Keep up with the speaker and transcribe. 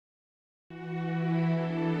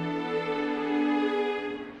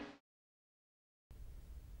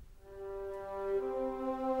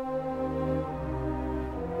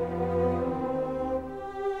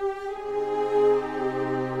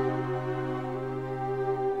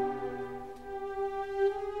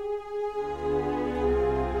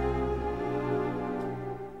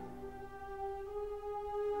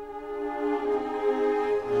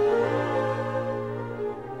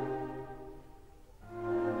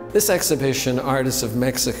This exhibition, Artists of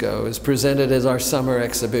Mexico, is presented as our summer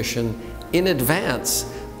exhibition in advance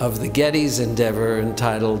of the Getty's endeavor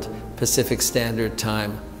entitled Pacific Standard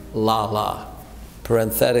Time, La,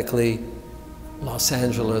 parenthetically, Los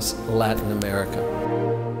Angeles, Latin America.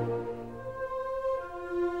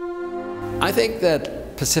 I think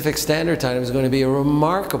that Pacific Standard Time is going to be a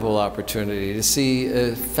remarkable opportunity to see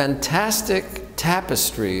a fantastic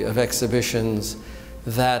tapestry of exhibitions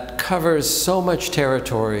that covers so much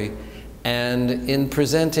territory, and in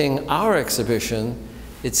presenting our exhibition,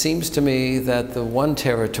 it seems to me that the one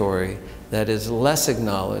territory that is less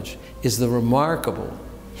acknowledged is the remarkable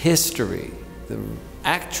history, the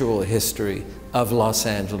actual history of Los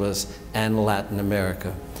Angeles and Latin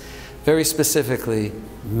America. Very specifically,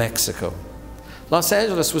 Mexico. Los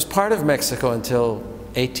Angeles was part of Mexico until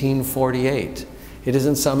 1848. It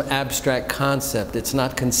isn't some abstract concept, it's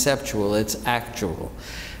not conceptual, it's actual.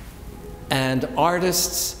 And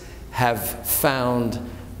artists have found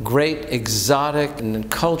great exotic and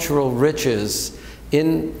cultural riches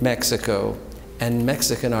in Mexico, and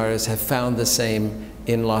Mexican artists have found the same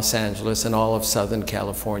in Los Angeles and all of Southern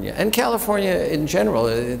California, and California in general,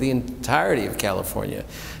 the entirety of California.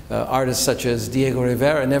 Artists such as Diego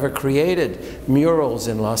Rivera never created murals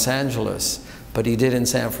in Los Angeles, but he did in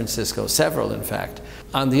San Francisco, several in fact.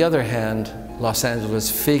 On the other hand, Los Angeles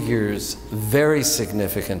figures very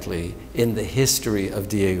significantly in the history of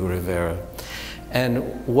Diego Rivera.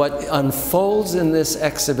 And what unfolds in this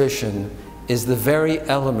exhibition is the very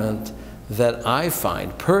element that I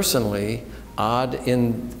find personally odd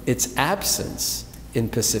in its absence in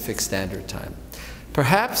Pacific Standard Time.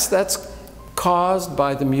 Perhaps that's caused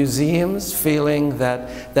by the museums feeling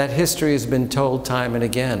that that history has been told time and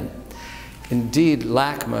again. Indeed,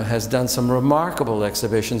 LACMA has done some remarkable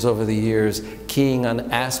exhibitions over the years, keying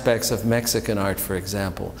on aspects of Mexican art, for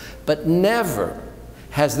example. But never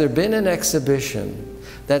has there been an exhibition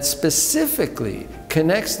that specifically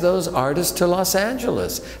connects those artists to Los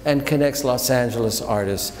Angeles and connects Los Angeles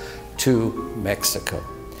artists to Mexico.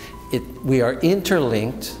 We are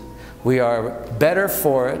interlinked, we are better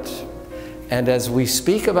for it, and as we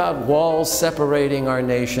speak about walls separating our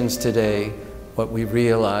nations today, what we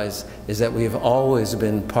realize is that we have always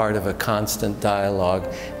been part of a constant dialogue,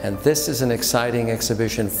 and this is an exciting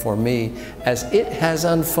exhibition for me as it has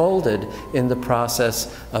unfolded in the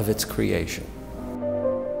process of its creation.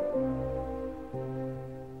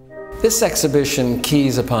 This exhibition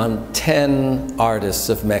keys upon 10 artists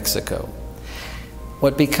of Mexico.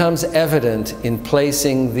 What becomes evident in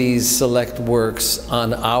placing these select works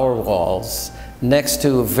on our walls next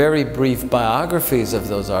to very brief biographies of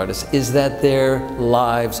those artists is that their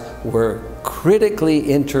lives were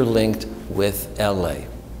critically interlinked with LA.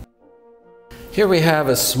 Here we have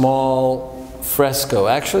a small fresco,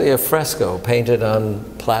 actually a fresco painted on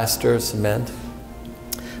plaster cement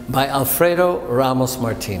by Alfredo Ramos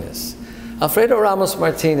Martinez. Alfredo Ramos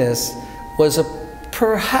Martinez was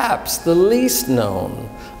perhaps the least known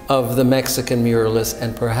of the Mexican muralists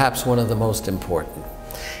and perhaps one of the most important.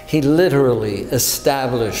 He literally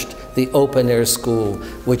established the open-air school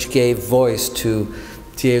which gave voice to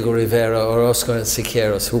Diego Rivera, Orozco, and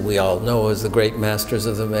Siqueiros, who we all know as the great masters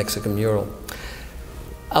of the Mexican mural.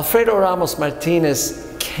 Alfredo Ramos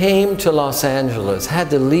Martinez came to Los Angeles, had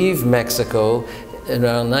to leave Mexico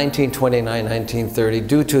around 1929, 1930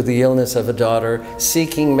 due to the illness of a daughter,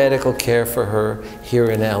 seeking medical care for her here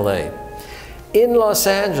in LA. In Los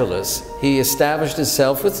Angeles, he established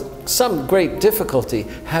himself with some great difficulty,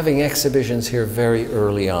 having exhibitions here very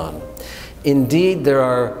early on. Indeed, there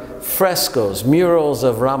are frescoes, murals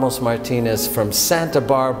of Ramos Martinez from Santa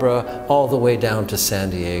Barbara all the way down to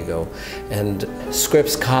San Diego. And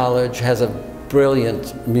Scripps College has a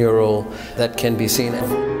brilliant mural that can be seen.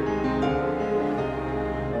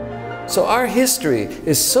 So our history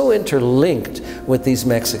is so interlinked with these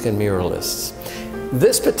Mexican muralists.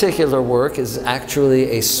 This particular work is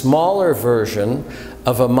actually a smaller version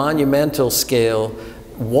of a monumental scale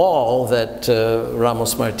wall that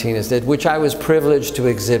Ramos Martinez did, which I was privileged to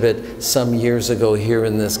exhibit some years ago here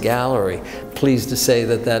in this gallery. Pleased to say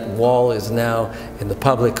that that wall is now in the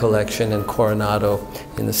public collection in Coronel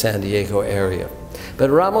in the San Diego area. But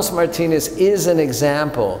Ramos Martinez is an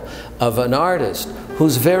example of an artist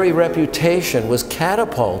whose very reputation was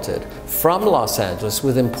catapulted from Los Angeles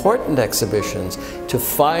with important exhibitions to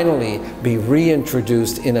finally be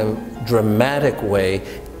reintroduced in a dramatic way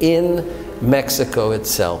in Mexico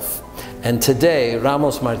itself. And today,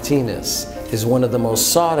 Ramos Martinez is one of the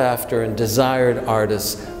most sought after and desired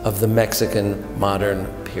artists of the Mexican modern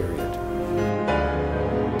period.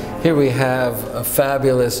 Here we have a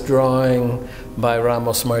fabulous drawing by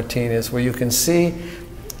Ramos Martinez where you can see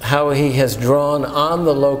how he has drawn on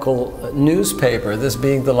the local newspaper, this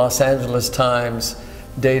being the Los Angeles Times,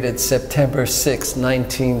 dated September 6,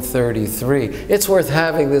 1933. It's worth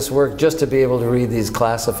having this work just to be able to read these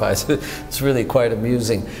classifieds. It's really quite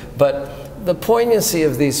amusing. But the poignancy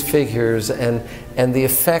of these figures and the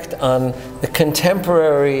effect on the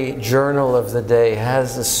contemporary journal of the day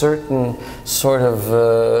has a certain sort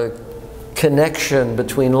of connection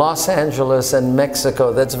between Los Angeles and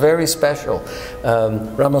Mexico that's very special.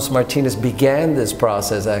 Ramos Martinez began this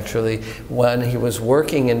process actually when he was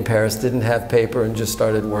working in Paris, didn't have paper, and just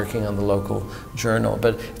started working on the local journal.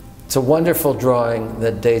 But it's a wonderful drawing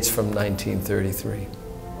that dates from 1933.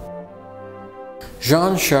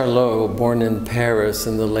 Jean Charlot, born in Paris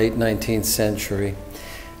in the late 19th century,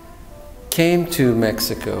 came to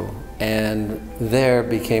Mexico and there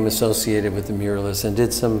became associated with the muralists and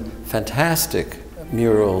did some fantastic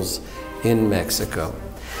murals in Mexico.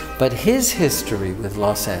 But his history with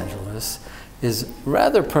Los Angeles is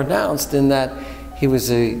rather pronounced in that he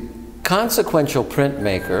was a consequential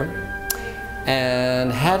printmaker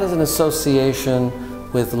and had an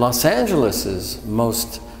association with Los Angeles's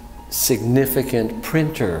most significant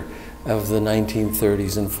printer of the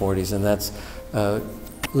 1930s and 40s, and that's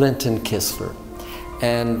Linton Kistler.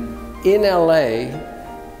 And in LA,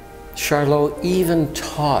 Charlot even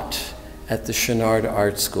taught at the Chenard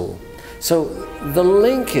Art School. So the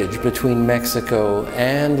linkage between Mexico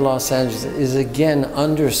and Los Angeles is again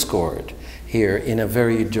underscored here in a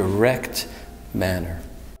very direct manner.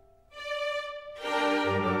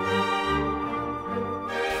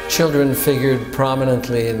 Children figured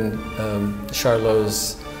prominently in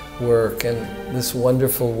Charlot's work, and this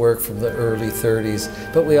wonderful work from the early 30s.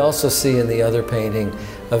 But we also see in the other painting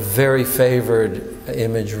a very favored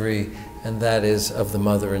imagery, and that is of the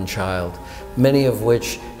mother and child, many of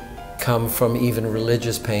which come from even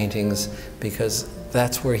religious paintings, because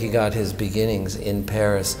that's where he got his beginnings, in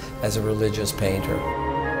Paris as a religious painter.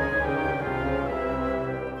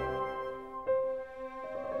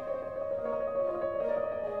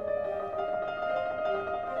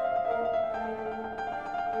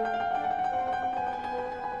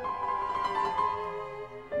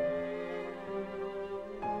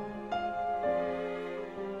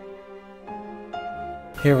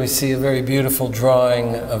 Here we see a very beautiful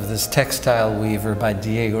drawing of this textile weaver by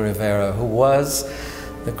Diego Rivera, who was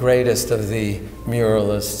the greatest of the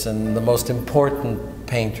muralists and the most important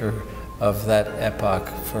painter of that epoch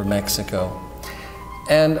for Mexico.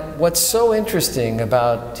 And what's so interesting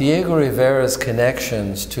about Diego Rivera's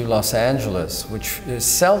connections to Los Angeles, which is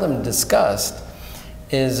seldom discussed,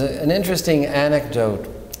 is an interesting anecdote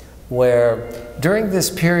where during this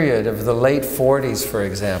period of the late 40s, for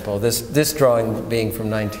example, this drawing being from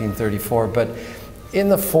 1934, but in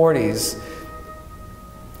the 40s,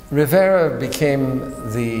 Rivera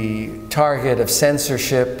became the target of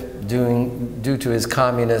censorship due to his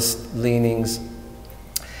communist leanings,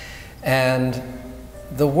 and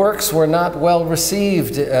the works were not well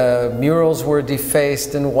received. Murals were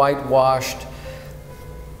defaced and whitewashed.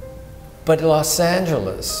 But Los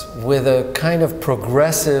Angeles, with a kind of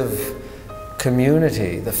progressive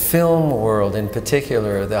community, the film world in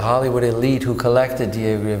particular, the Hollywood elite who collected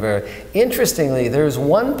Diego Rivera. Interestingly, there's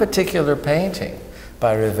one particular painting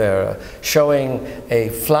by Rivera showing a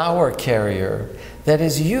flower carrier that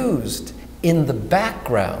is used in the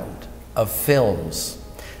background of films.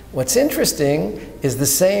 What's interesting is the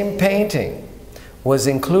same painting was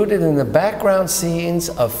included in the background scenes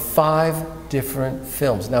of 5 different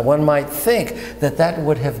films. Now, one might think that that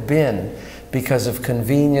would have been because of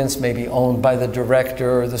convenience, maybe owned by the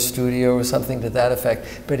director or the studio or something to that effect.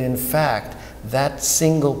 But in fact, that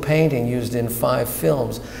single painting used in 5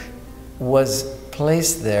 films was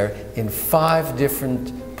placed there in 5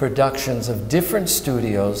 different productions of different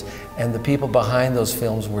studios, and the people behind those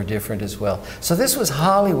films were different as well. So this was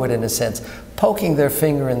Hollywood, in a sense, poking their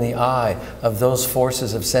finger in the eye of those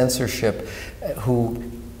forces of censorship who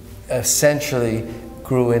essentially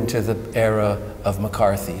grew into the era of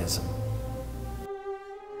McCarthyism.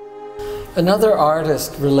 Another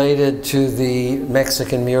artist related to the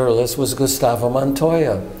Mexican muralist was Gustavo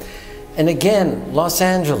Montoya. And again, Los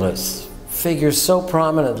Angeles figures so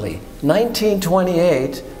prominently.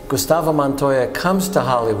 1928, Gustavo Montoya comes to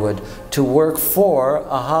Hollywood to work for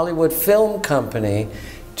a Hollywood film company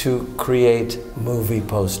to create movie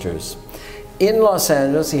posters. In Los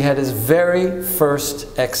Angeles, he had his very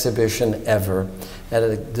first exhibition ever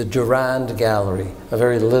at the Durand Gallery, a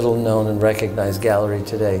very little known and recognized gallery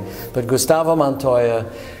today. But Gustavo Montoya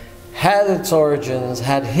had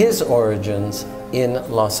his origins in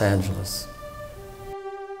Los Angeles.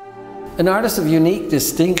 An artist of unique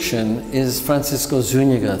distinction is Francisco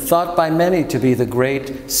Zúñiga, thought by many to be the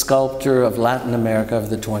great sculptor of Latin America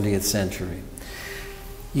of the 20th century.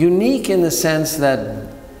 Unique in the sense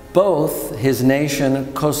that both his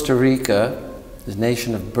nation, Costa Rica, his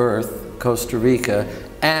nation of birth, Costa Rica,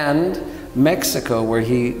 and Mexico, where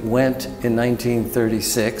he went in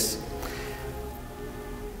 1936,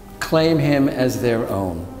 claim him as their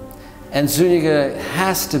own. And Zúñiga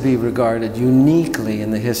has to be regarded uniquely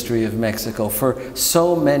in the history of Mexico for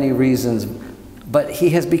so many reasons, but he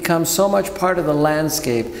has become so much part of the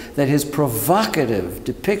landscape that his provocative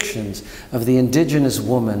depictions of the indigenous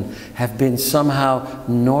woman have been somehow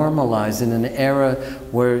normalized in an era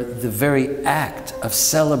where the very act of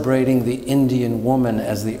celebrating the Indian woman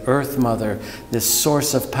as the Earth Mother, this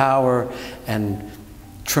source of power and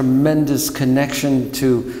tremendous connection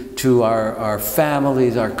to our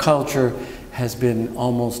families, our culture, has been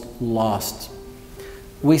almost lost.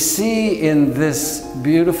 We see in this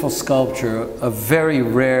beautiful sculpture, a very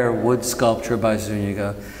rare wood sculpture by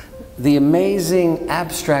Zúñiga, the amazing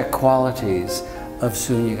abstract qualities of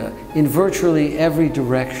Zúñiga. In virtually every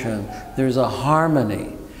direction, there's a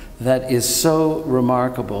harmony that is so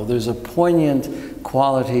remarkable. There's a poignant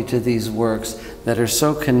quality to these works that are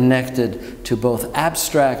so connected to both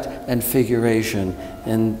abstract and figuration.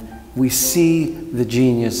 And we see the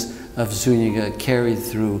genius of Zúñiga carried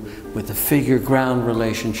through with the figure-ground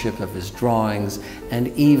relationship of his drawings and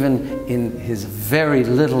even in his very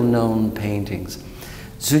little known paintings.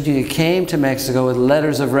 Zúñiga came to Mexico with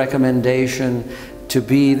letters of recommendation to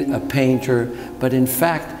be a painter, but in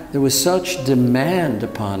fact there was such demand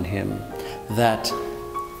upon him that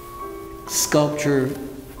sculpture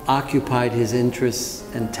occupied his interests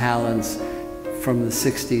and talents from the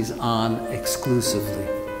 60s on exclusively.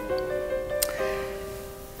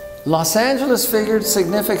 Los Angeles figured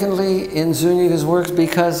significantly in Zúñiga's works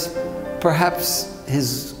because perhaps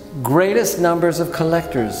his greatest numbers of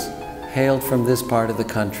collectors hailed from this part of the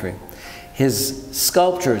country. His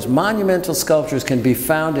sculptures, monumental sculptures, can be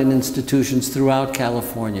found in institutions throughout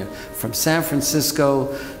California, from San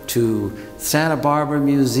Francisco to Santa Barbara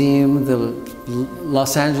Museum, the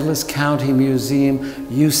Los Angeles County Museum,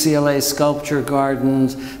 UCLA Sculpture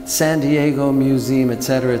Gardens, San Diego Museum,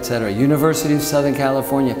 etc., etc., University of Southern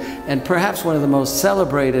California, and perhaps one of the most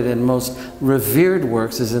celebrated and most revered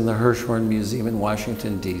works is in the Hirshhorn Museum in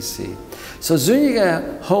Washington, D.C. So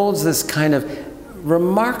Zúñiga holds this kind of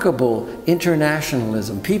remarkable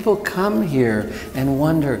internationalism. People come here and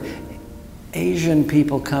wonder, Asian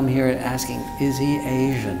people come here asking, is he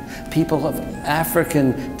Asian? People of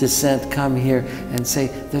African descent come here and say,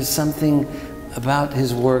 there's something about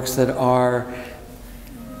his works that are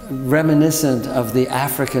reminiscent of the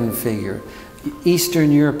African figure.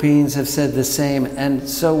 Eastern Europeans have said the same, and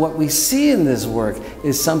so what we see in this work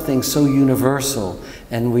is something so universal,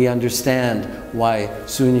 and we understand why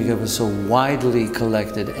Zúñiga was so widely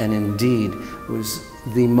collected, and indeed was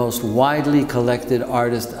the most widely collected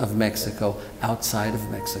artist of Mexico outside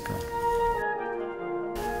of Mexico.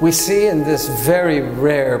 We see in this very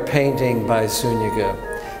rare painting by Zúñiga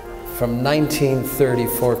from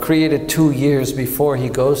 1934, created 2 years before he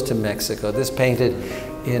goes to Mexico, this painted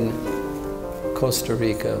in Costa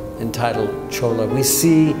Rica, entitled Chola. We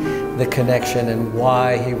see the connection and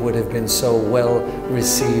why he would have been so well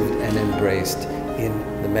received and embraced in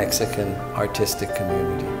the Mexican artistic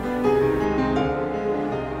community.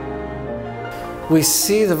 We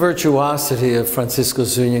see the virtuosity of Francisco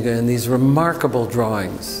Zúñiga in these remarkable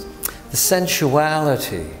drawings. The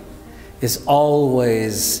sensuality is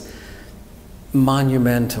always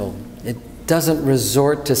monumental. It doesn't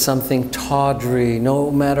resort to something tawdry,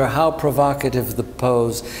 no matter how provocative the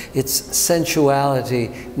pose. It's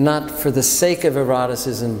sensuality, not for the sake of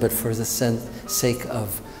eroticism, but for the sake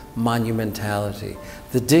of monumentality.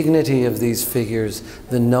 The dignity of these figures,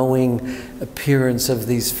 the knowing appearance of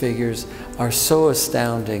these figures are so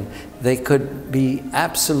astounding. They could be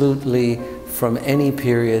absolutely from any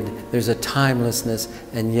period. There's a timelessness,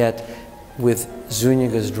 and yet with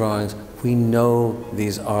Zúñiga's drawings, we know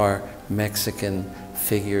these are Mexican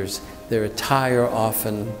figures. Their attire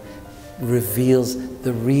often reveals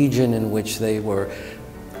the region in which they were.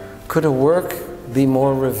 Could a work be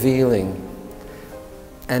more revealing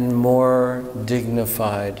and more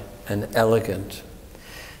dignified and elegant?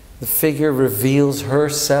 The figure reveals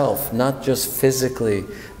herself, not just physically,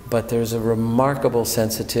 but there's a remarkable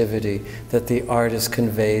sensitivity that the artist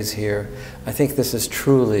conveys here. I think this is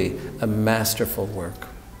truly a masterful work.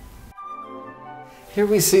 Here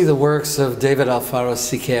we see the works of David Alfaro's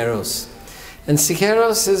Siqueiros. And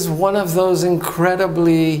Siqueiros is one of those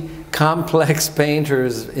incredibly complex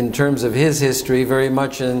painters in terms of his history, very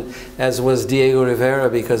much as was Diego Rivera,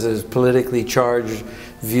 because of his politically charged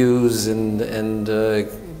views and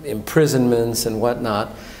imprisonments and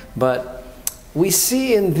whatnot. But we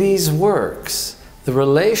see in these works the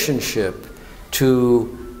relationship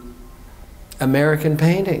to American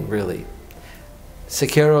painting, really.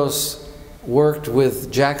 Siqueiros worked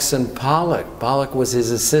with Jackson Pollock. Pollock was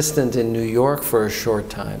his assistant in New York for a short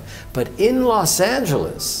time. But in Los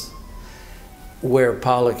Angeles, where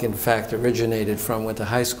Pollock in fact originated from, went to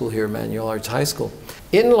high school here, Manual Arts High School.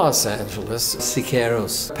 In Los Angeles,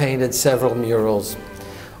 Siqueiros painted several murals,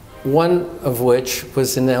 one of which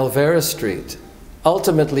was in Rivera Street,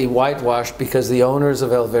 ultimately whitewashed because the owners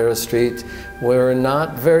of Rivera Street were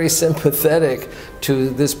not very sympathetic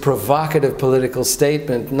to this provocative political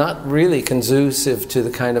statement, not really conducive to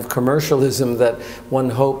the kind of commercialism that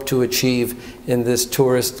one hoped to achieve in this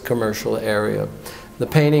tourist commercial area. The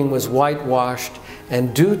painting was whitewashed,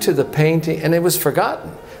 and due to the painting, and it was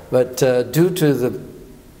forgotten, but due to the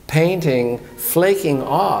painting flaking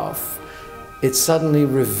off, it suddenly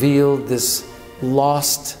revealed this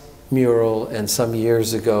lost mural, and some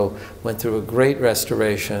years ago went through a great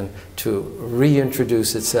restoration to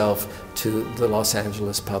reintroduce itself to the Los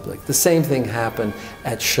Angeles public. The same thing happened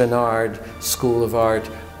at Chenard School of Art,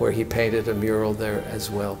 where he painted a mural there as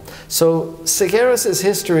well. So Siqueiros'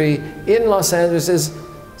 history in Los Angeles is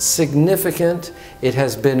significant. It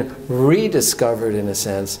has been rediscovered in a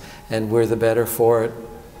sense, and we're the better for it.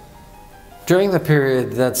 During the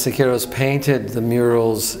period that Siqueiros painted the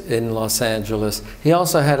murals in Los Angeles, he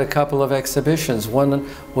also had a couple of exhibitions. One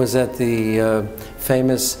was at the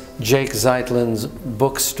famous Jake Zeitlin's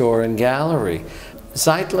bookstore and gallery.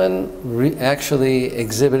 Zeitlin actually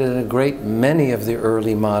exhibited a great many of the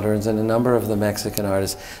early moderns and a number of the Mexican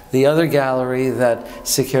artists. The other gallery that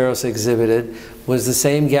Siqueiros exhibited was the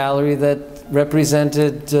same gallery that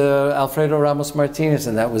represented Alfredo Ramos Martinez,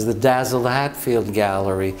 and that was the Dazzled Hatfield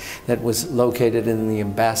Gallery that was located in the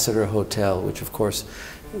Ambassador Hotel, which of course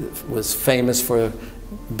was famous for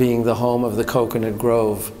being the home of the Coconut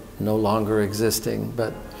Grove, no longer existing.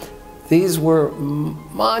 But these were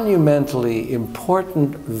monumentally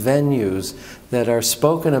important venues that are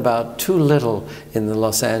spoken about too little in the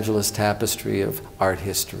Los Angeles tapestry of art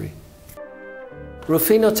history.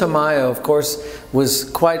 Rufino Tamayo, of course, was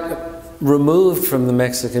quite removed from the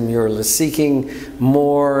Mexican muralists, seeking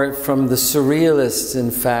more from the surrealists,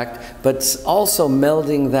 in fact, but also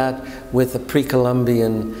melding that with the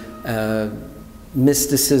pre-Columbian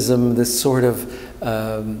mysticism, this sort of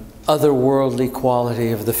otherworldly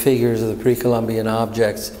quality of the figures of the pre-Columbian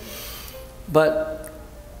objects. But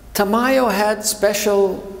Tamayo had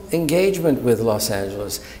special engagement with Los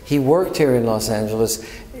Angeles. He worked here in Los Angeles,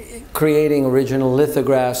 creating original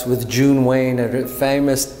lithographs with June Wayne at a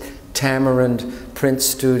famous Tamarind print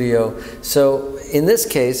studio. So in this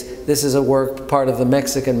case, this is a work, part of the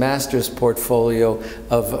Mexican Masters portfolio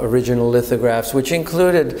of original lithographs, which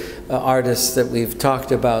included artists that we've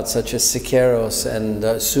talked about, such as Siqueiros and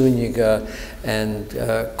Zúñiga and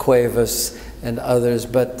Cuevas and others.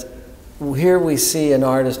 But here we see an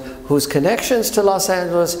artist whose connections to Los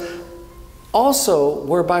Angeles also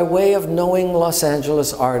were by way of knowing Los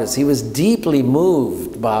Angeles artists. He was deeply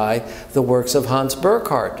moved by the works of Hans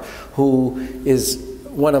Burckhardt, who is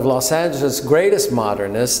one of Los Angeles' greatest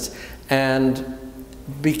modernists and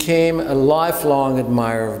became a lifelong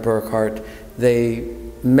admirer of Burckhardt. They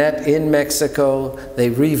met in Mexico, they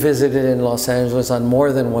revisited in Los Angeles on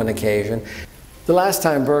more than one occasion. The last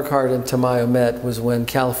time Burckhardt and Tamayo met was when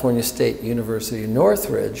California State University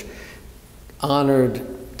Northridge honored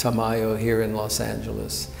Tamayo here in Los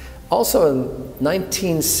Angeles. Also in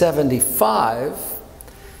 1975,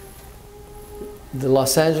 the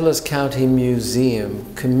Los Angeles County Museum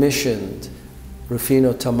commissioned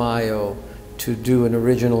Rufino Tamayo to do an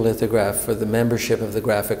original lithograph for the membership of the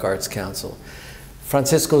Graphic Arts Council.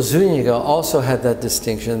 Francisco Zúñiga also had that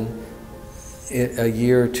distinction a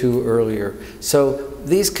year or two earlier. So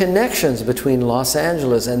these connections between Los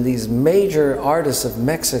Angeles and these major artists of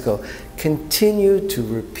Mexico continue to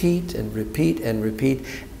repeat and repeat and repeat,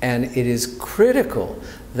 and it is critical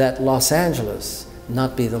that Los Angeles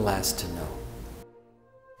not be the last to know.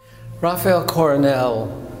 Rafael Coronel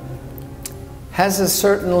has a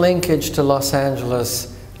certain linkage to Los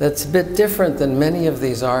Angeles that's a bit different than many of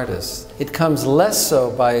these artists. It comes less so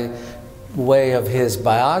by way of his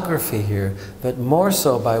biography here, but more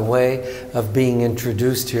so by way of being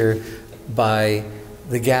introduced here by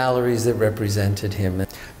the galleries that represented him.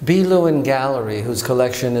 B. Lewin Gallery, whose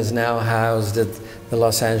collection is now housed at the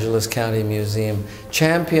Los Angeles County Museum,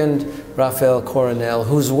 championed Rafael Coronel,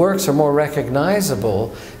 whose works are more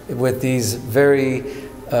recognizable with these very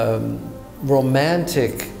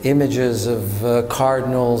romantic images of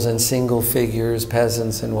cardinals and single figures,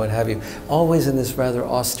 peasants and what have you, always in this rather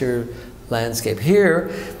austere landscape. Here,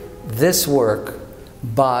 this work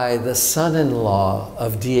by the son-in-law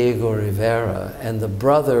of Diego Rivera and the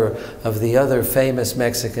brother of the other famous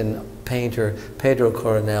Mexican painter, Pedro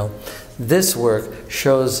Coronel, this work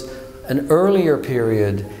shows an earlier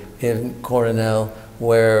period in Coronel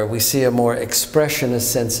where we see a more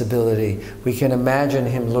expressionist sensibility. We can imagine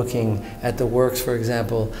him looking at the works, for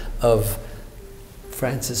example, of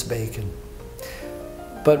Francis Bacon.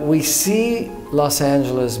 But we see Los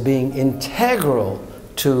Angeles being integral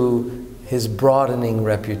to his broadening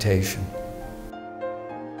reputation.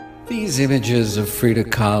 These images of Frida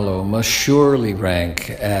Kahlo must surely rank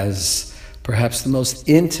as perhaps the most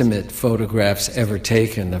intimate photographs ever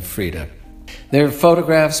taken of Frida. They're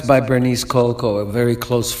photographs by Bernice Kolko, a very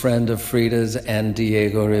close friend of Frida's and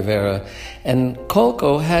Diego Rivera. And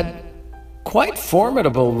Kolko had quite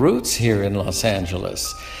formidable roots here in Los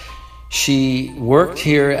Angeles. She worked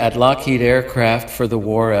here at Lockheed Aircraft for the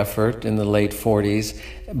war effort in the late 40s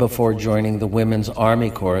before joining the Women's Army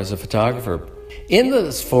Corps as a photographer. In the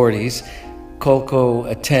 40s, Kolko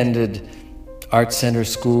attended Art Center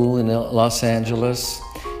School in Los Angeles.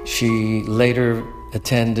 She later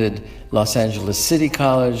attended Los Angeles City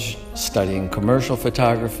College, studying commercial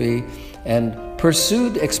photography, and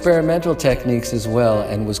pursued experimental techniques as well,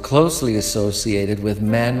 and was closely associated with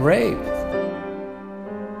Man Ray.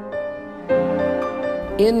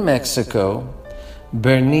 In Mexico,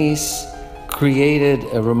 Bernice created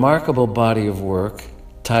a remarkable body of work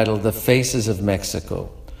titled The Faces of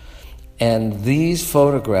Mexico. And these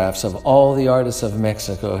photographs of all the artists of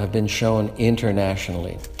Mexico have been shown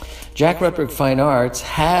internationally. Jack Rutberg Fine Arts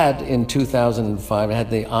had, in 2005,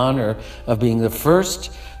 had the honor of being the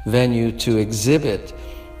first venue to exhibit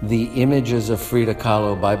the images of Frida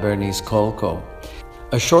Kahlo by Bernice Kolko.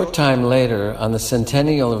 A short time later, on the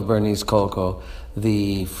centennial of Bernice Kolko,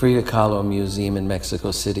 the Frida Kahlo Museum in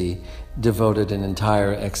Mexico City devoted an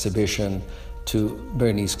entire exhibition to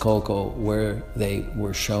Bernice Kolko, where they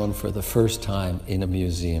were shown for the first time in a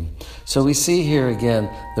museum. So we see here again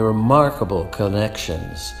the remarkable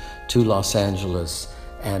connections to Los Angeles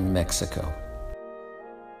and Mexico.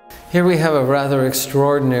 Here we have a rather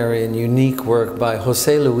extraordinary and unique work by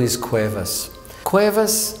José Luis Cuevas.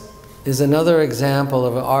 Cuevas is another example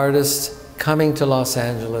of an artist coming to Los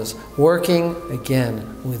Angeles, working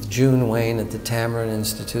again with June Wayne at the Tamarind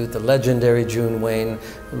Institute, the legendary June Wayne,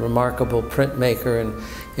 a remarkable printmaker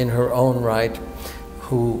in her own right,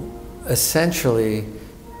 who essentially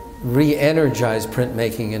re-energized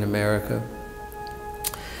printmaking in America.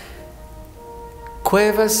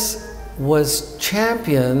 Cuevas was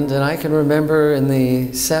championed, and I can remember in the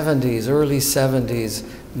 70s, early 70s,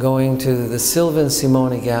 going to the Sylvan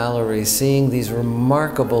Simone Gallery, seeing these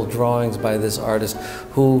remarkable drawings by this artist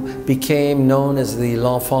who became known as the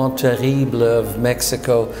l'enfant terrible of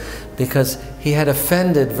Mexico, because he had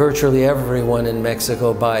offended virtually everyone in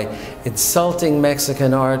Mexico by insulting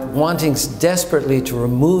Mexican art, wanting desperately to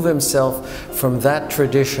remove himself from that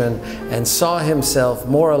tradition, and saw himself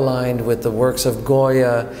more aligned with the works of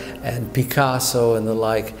Goya and Picasso and the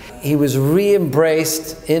like. He was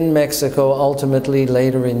re-embraced in Mexico ultimately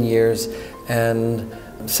later in years, and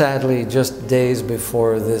sadly just days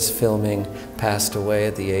before this filming passed away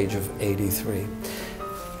at the age of 83.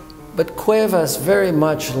 But Cuevas, very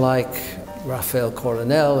much like Rafael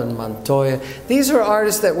Coronel and Montoya, these are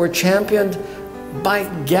artists that were championed by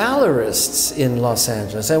gallerists in Los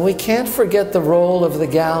Angeles. And we can't forget the role of the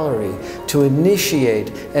gallery to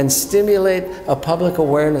initiate and stimulate a public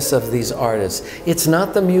awareness of these artists. It's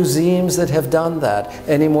not the museums that have done that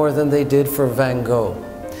any more than they did for Van Gogh.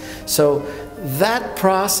 So that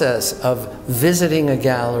process of visiting a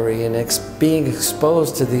gallery and being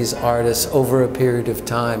exposed to these artists over a period of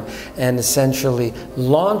time and essentially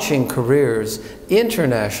launching careers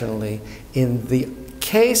internationally. In the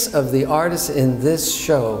case of the artists in this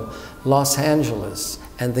show, Los Angeles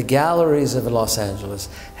and the galleries of Los Angeles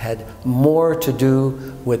had more to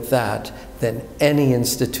do with that than any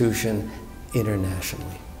institution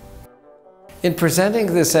internationally. In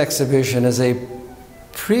presenting this exhibition as a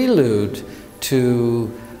prelude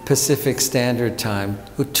to Pacific Standard Time,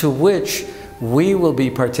 to which we will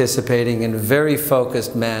be participating in a very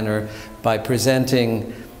focused manner by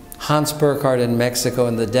presenting Hans Burckhardt in Mexico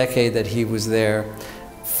in the decade that he was there,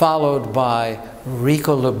 followed by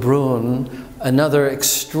Rico Lebrun, another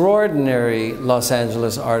extraordinary Los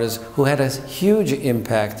Angeles artist who had a huge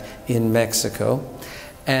impact in Mexico.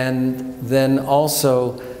 And then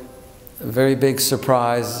also, a very big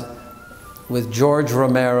surprise with George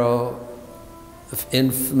Romero,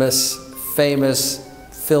 infamous, famous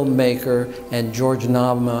filmmaker, and George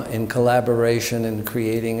Nama in collaboration in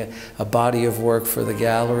creating a body of work for the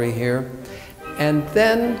gallery here. And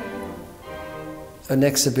then an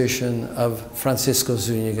exhibition of Francisco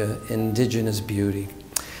Zúñiga, Indigenous Beauty.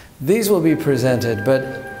 These will be presented, but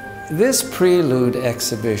this prelude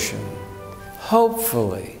exhibition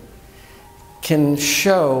hopefully can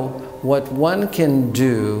show what one can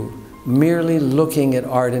do merely looking at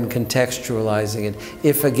art and contextualizing it.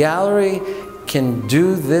 If a gallery can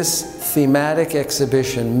do this thematic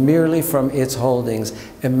exhibition merely from its holdings,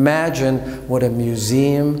 imagine what a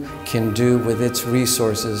museum can do with its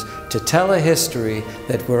resources to tell a history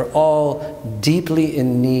that we're all deeply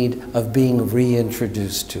in need of being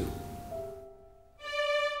reintroduced to.